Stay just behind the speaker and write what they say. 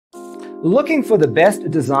Looking for the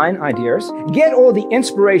best design ideas? Get all the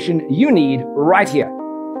inspiration you need right here.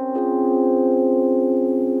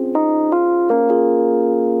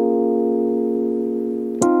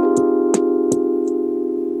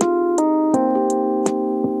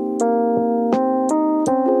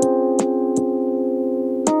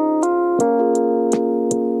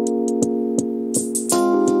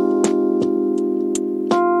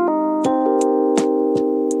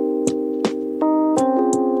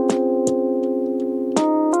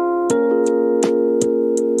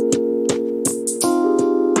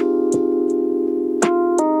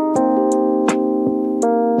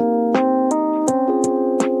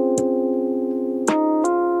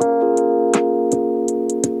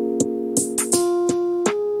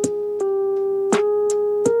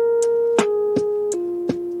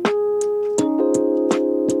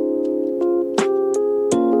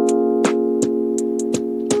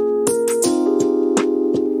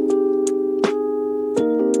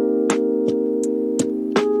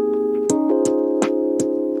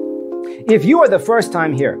 If you are the first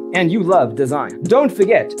time here and you love design, don't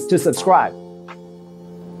forget to subscribe.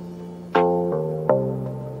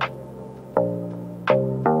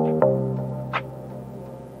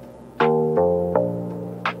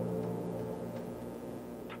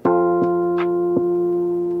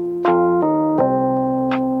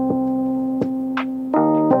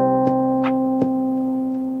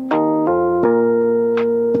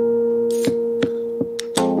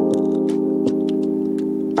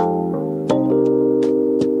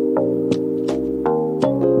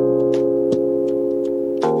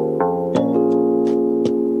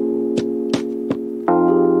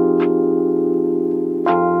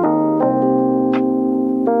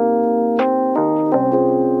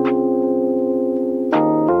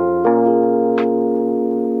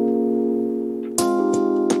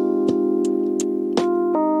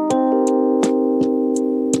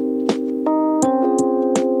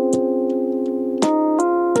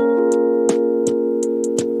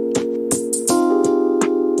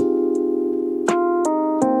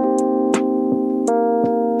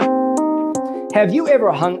 Have you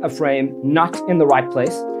ever hung a frame not in the right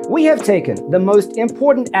place? We have taken the most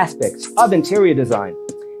important aspects of interior design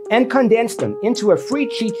and condensed them into a free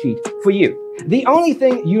cheat sheet for you. The only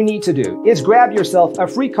thing you need to do is grab yourself a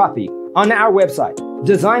free copy on our website,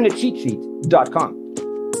 designercheatsheet.com.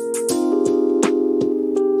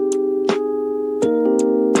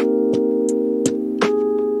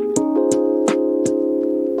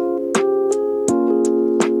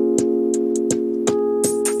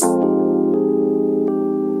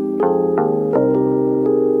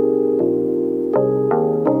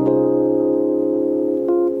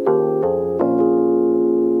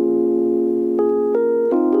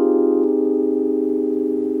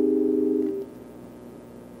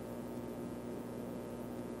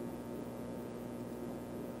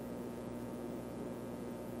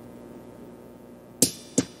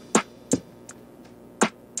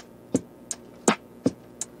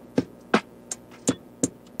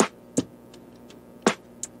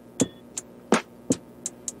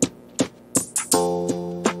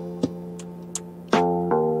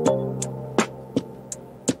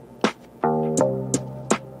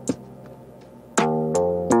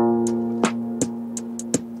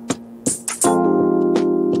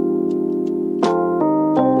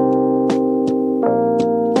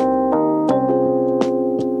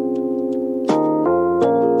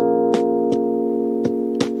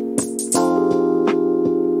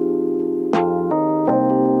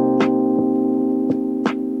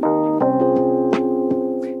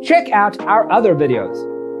 Check out our other videos.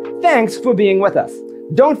 Thanks for being with us.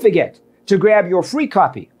 Don't forget to grab your free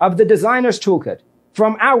copy of the Designer's Toolkit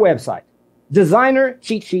from our website,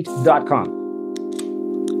 designercheatsheet.com.